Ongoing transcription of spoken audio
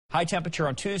High temperature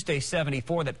on Tuesday,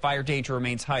 74. That fire danger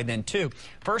remains high then, too.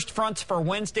 First fronts for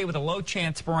Wednesday with a low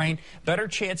chance for rain. Better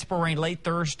chance for rain late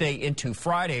Thursday into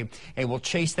Friday. And we'll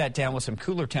chase that down with some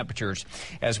cooler temperatures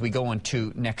as we go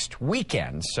into next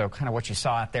weekend. So kind of what you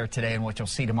saw out there today and what you'll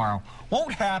see tomorrow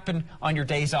won't happen on your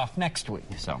days off next week.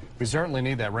 So we certainly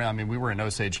need that rain. I mean, we were in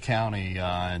Osage County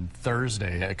on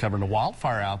Thursday covering a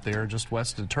wildfire out there just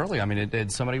west of Turley. I mean,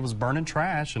 somebody was burning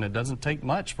trash, and it doesn't take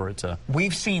much for it to...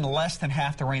 We've seen less than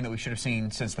half the rain that we should have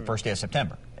seen since the first day of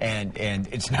September. And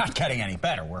it's not getting any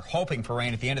better. We're hoping for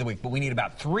rain at the end of the week, but we need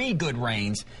about 3 good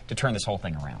rains to turn this whole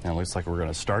thing around. It looks like we're going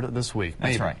to start it this week.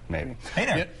 That's right. Maybe. Hey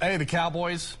there. Yeah, hey, the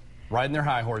Cowboys riding their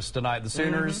high horse tonight. The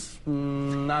Sooners,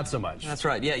 not so much. That's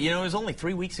right. Yeah, you know, it was only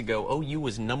 3 weeks ago OU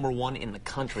was #1 in the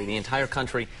country, the entire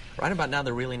country. Right about now,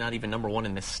 they're really not even #1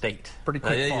 in this state. Pretty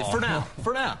quick fall.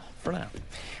 For now.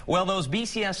 Well, those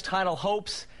BCS title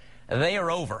hopes, they are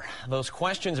over. Those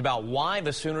questions about why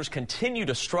the Sooners continue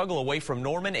to struggle away from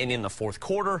Norman and in the fourth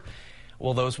quarter,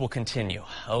 well, those will continue.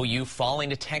 OU falling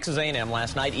to Texas A&M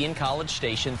last night in College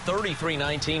Station.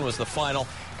 33-19 was the final.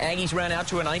 Aggies ran out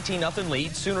to a 19-0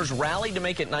 lead. Sooners rallied to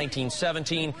make it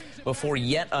 19-17 before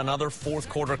yet another fourth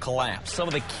quarter collapse. Some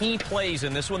of the key plays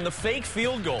in this one, the fake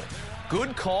field goal.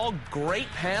 Good call, great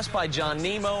pass by John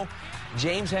Nemo.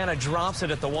 James Hanna drops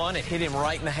it at the 1. It hit him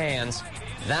right in the hands.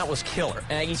 That was killer.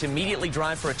 Aggies immediately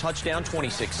drive for a touchdown,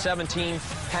 26-17.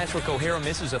 Patrick O'Hara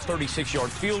misses a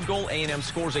 36-yard field goal. A&M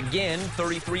scores again,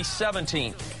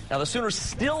 33-17. Now, the Sooners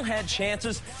still had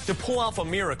chances to pull off a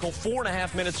miracle.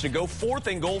 4.5 minutes to go. 4th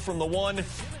and goal from the 1.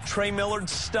 Trey Millard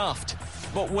stuffed.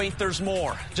 But wait, there's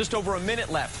more. Just over a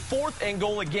minute left. 4th and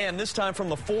goal again, this time from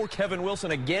the 4. Kevin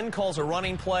Wilson again calls a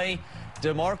running play.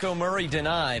 DeMarco Murray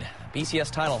denied.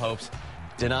 BCS title hopes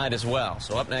denied as well.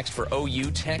 So up next for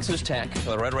OU, Texas Tech.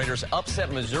 The Red Raiders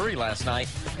upset Missouri last night.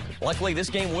 Luckily,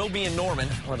 this game will be in Norman,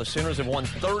 where the Sooners have won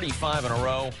 35 in a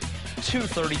row.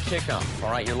 2:30 kickoff. All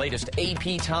right, your latest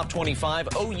AP Top 25.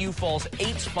 OU falls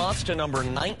 8 spots to number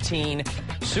 19.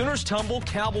 Sooners tumble,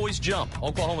 Cowboys jump.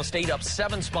 Oklahoma State up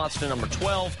 7 spots to number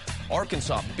 12.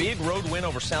 Arkansas, big road win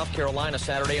over South Carolina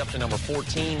Saturday up to number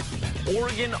 14.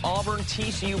 Oregon, Auburn,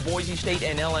 TCU, Boise State,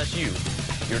 and LSU,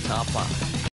 your top 5.